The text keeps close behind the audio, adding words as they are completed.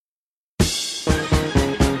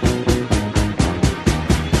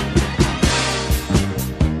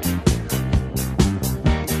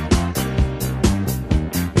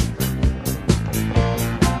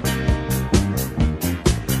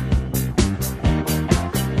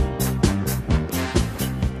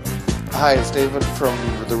Hi, it's David from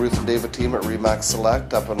the Ruth and David team at Remax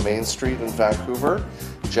Select up on Main Street in Vancouver,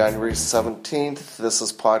 January 17th. This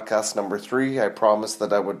is podcast number 3. I promised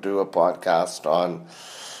that I would do a podcast on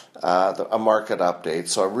a market update.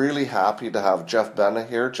 So I'm really happy to have Jeff Benna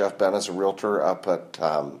here. Jeff Benna is a realtor up at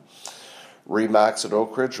Remax at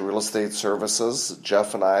Oak Ridge Real Estate Services.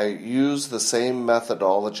 Jeff and I use the same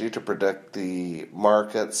methodology to predict the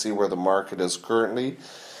market, see where the market is currently,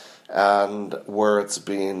 and where it's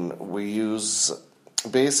been. We use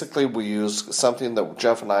something that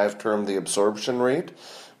Jeff and I have termed the absorption rate,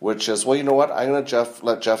 which is, well, you know what, I'm going to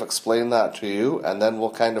let Jeff explain that to you, and then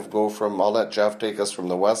we'll kind of I'll let Jeff take us from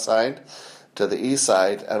the west side to the east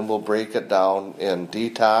side, and we'll break it down in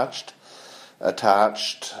detached,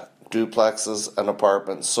 attached, duplexes, and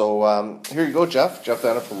apartments. So here you go, Jeff. Jeff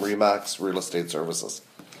Benna from Remax Real Estate Services.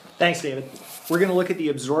 Thanks, David. We're going to look at the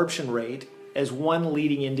absorption rate as one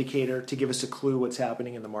leading indicator to give us a clue what's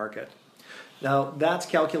happening in the market. Now, that's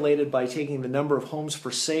calculated by taking the number of homes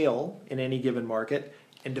for sale in any given market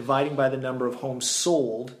and dividing by the number of homes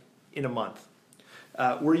sold in a month.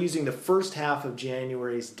 We're using the first half of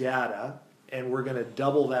January's data, and we're going to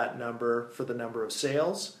double that number for the number of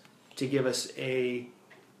sales to give us a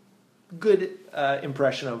good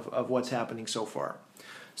impression of what's happening so far.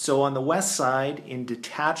 So on the west side, in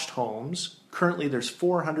detached homes, currently there's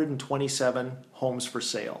 427 homes for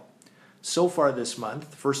sale. So far this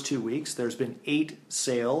month, the first 2 weeks, there's been 8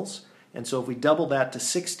 sales. And so if we double that to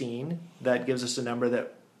 16, that gives us a number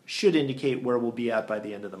that should indicate where we'll be at by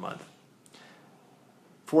the end of the month.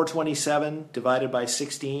 427 divided by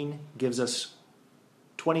 16 gives us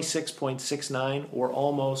 26.69, or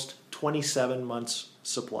almost 27 months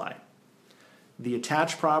supply. The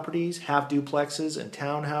attached properties, half duplexes and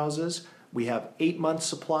townhouses, we have 8 months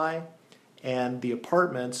supply, and the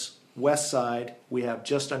apartments, west side, we have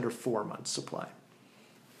just under 4 months supply.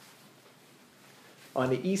 On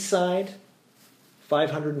the east side,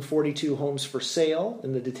 542 homes for sale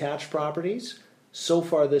in the detached properties. So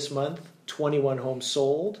far this month, 21 homes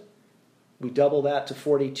sold. We double that to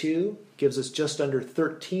 42, gives us just under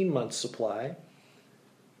 13 months supply.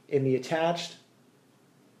 In the attached,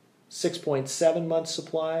 6.7 months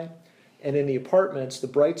supply, and in the apartments, the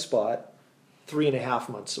bright spot, 3.5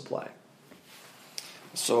 months supply.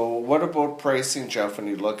 So what about pricing, Jeff, when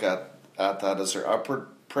you look at that? Is there upward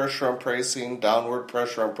pressure on pricing, downward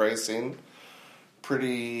pressure on pricing?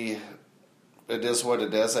 It is what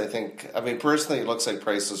it is, I think. I mean, personally, it looks like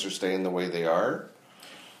prices are staying the way they are.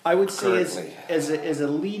 I would say as a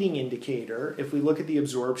leading indicator, if we look at the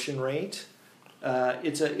absorption rate,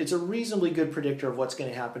 it's a reasonably good predictor of what's going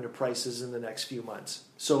to happen to prices in the next few months.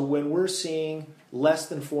 So when we're seeing less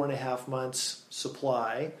than 4.5 months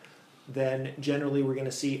supply, then generally we're going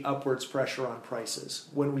to see upwards pressure on prices.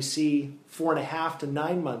 When we see 4.5 to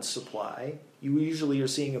 9 months supply, you usually are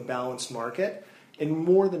seeing a balanced market. And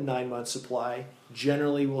more than 9 months supply,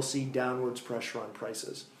 generally we'll see downwards pressure on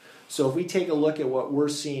prices. So if we take a look at what we're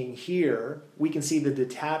seeing here, we can see the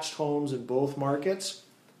detached homes in both markets.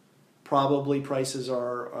 Probably prices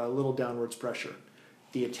are a little downwards pressure.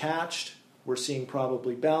 The attached, we're seeing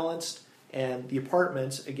probably balanced. And the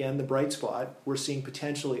apartments, again, the bright spot, we're seeing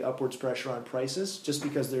potentially upwards pressure on prices just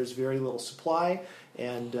because there's very little supply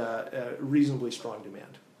and reasonably strong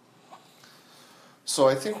demand. So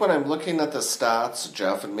I think when I'm looking at the stats,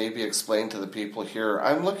 Jeff, and maybe explain to the people here,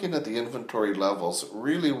 I'm looking at the inventory levels,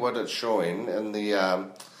 really what it's showing. And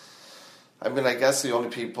I guess the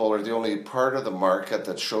only part of the market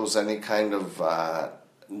that shows any kind of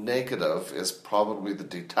negative is probably the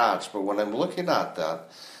detached. But when I'm looking at that,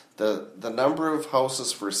 the number of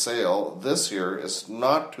houses for sale this year is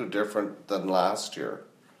not too different than last year.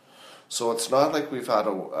 So it's not like we've had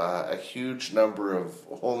a huge number of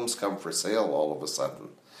homes come for sale all of a sudden.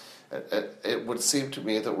 It would seem to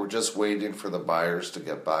me that we're just waiting for the buyers to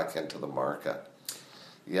get back into the market.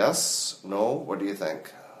 Yes? No? What do you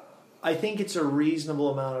think? I think it's a reasonable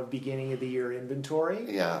amount of beginning of the year inventory.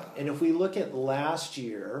 Yeah. And if we look at last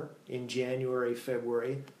year, in January,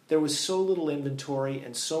 February, there was so little inventory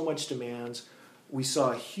and so much demand. We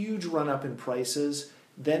saw a huge run-up in prices.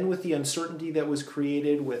 Then with the uncertainty that was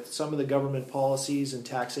created with some of the government policies and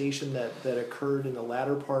taxation that occurred in the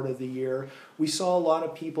latter part of the year, we saw a lot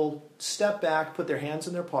of people step back, put their hands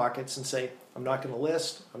in their pockets and say, I'm not going to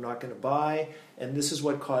list, I'm not going to buy, and this is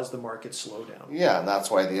what caused the market slowdown. Yeah, and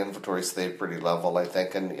that's why the inventory stayed pretty level, I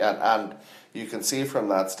think. And you can see from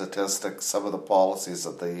that statistic some of the policies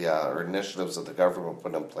that or initiatives that the government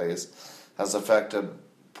put in place has affected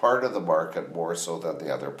part of the market more so than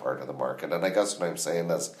the other part of the market. And I guess what I'm saying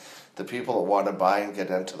is the people that want to buy and get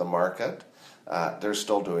into the market, they're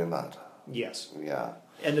still doing that. Yes. Yeah.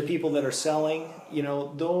 And the people that are selling,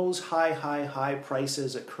 those high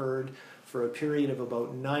prices occurred for a period of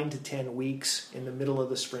about 9 to 10 weeks in the middle of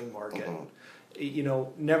the spring market.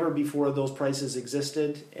 Never before those prices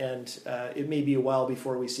existed, and it may be a while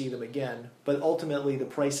before we see them again. But ultimately, the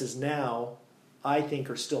prices now, I think,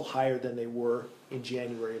 are still higher than they were in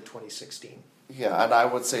January of 2016. Yeah, and I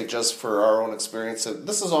would say just for our own experience,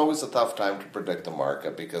 this is always a tough time to predict the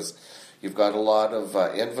market because you've got a lot of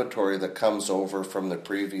inventory that comes over from the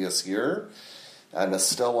previous year and is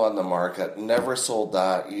still on the market. Never sold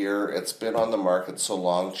that year. It's been on the market so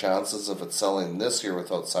long. Chances of it selling this year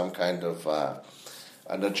without some kind of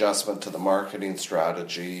an adjustment to the marketing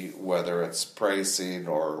strategy, whether it's pricing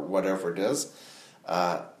or whatever it is,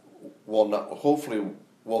 hopefully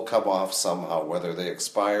will come off somehow, whether they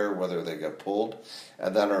expire, whether they get pulled,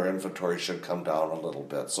 and then our inventory should come down a little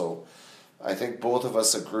bit. So I think both of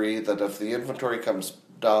us agree that if the inventory comes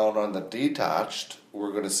down on the detached,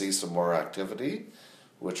 we're going to see some more activity,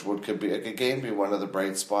 which could be one of the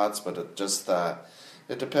bright spots, but it just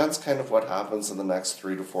it depends kind of what happens in the next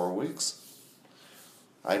 3 to 4 weeks.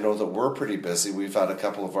 I know that we're pretty busy. We've had a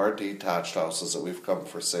couple of our detached houses that we've come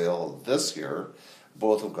for sale this year.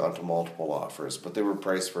 Both have gone to multiple offers, but they were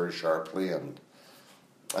priced very sharply and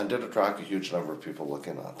did attract a huge number of people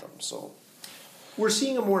looking at them. So we're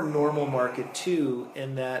seeing a more normal market too,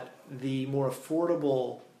 in that the more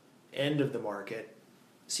affordable end of the market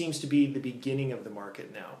seems to be the beginning of the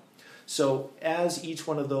market now. So as each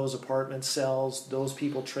one of those apartments sells, those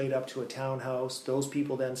people trade up to a townhouse, those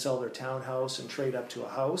people then sell their townhouse and trade up to a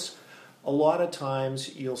house. A lot of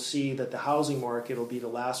times you'll see that the housing market will be the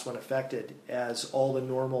last one affected as all the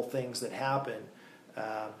normal things that happen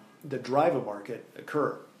that drive a market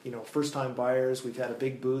occur. First-time buyers, we've had a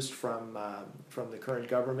big boost from the current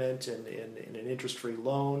government and in an interest-free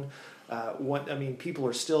loan. People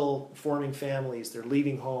are still forming families. They're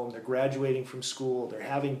leaving home. They're graduating from school. They're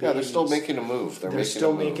having babies. Yeah, they're still making a move. They're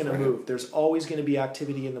still making a move. There's always going to be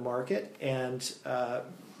activity in the market, and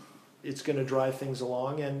it's going to drive things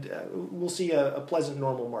along, and we'll see a pleasant,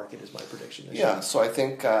 normal market is my prediction this year. So I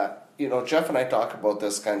think, Jeff and I talk about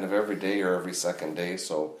this kind of every day or every second day,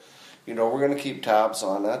 so, we're going to keep tabs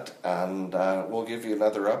on it, and we'll give you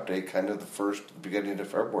another update kind of the beginning of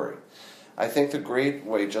February. I think the great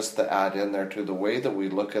way, just to add in there to the way that we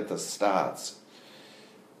look at the stats,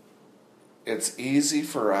 it's easy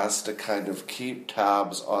for us to kind of keep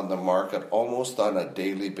tabs on the market almost on a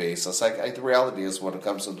daily basis. The reality is when it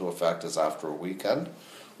comes into effect is after a weekend,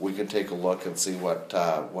 we can take a look and see what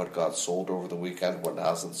got sold over the weekend, what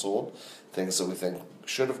hasn't sold, things that we think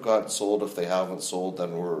should have gotten sold. If they haven't sold,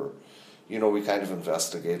 then we kind of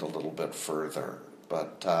investigate a little bit further.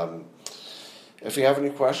 But if you have any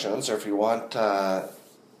questions or if you want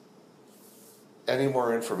any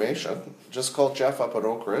more information, just call Jeff up at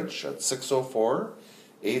Oak Ridge at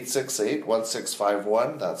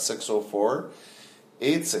 604-868-1651. That's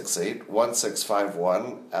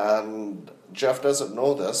 604-868-1651. And Jeff doesn't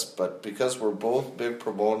know this, but because we're both big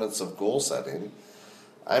proponents of goal setting,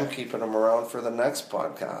 I'm keeping him around for the next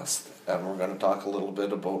podcast. And we're going to talk a little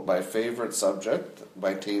bit about my favorite subject,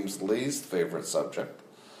 my team's least favorite subject,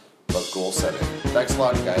 but goal setting. Thanks a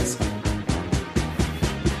lot, guys.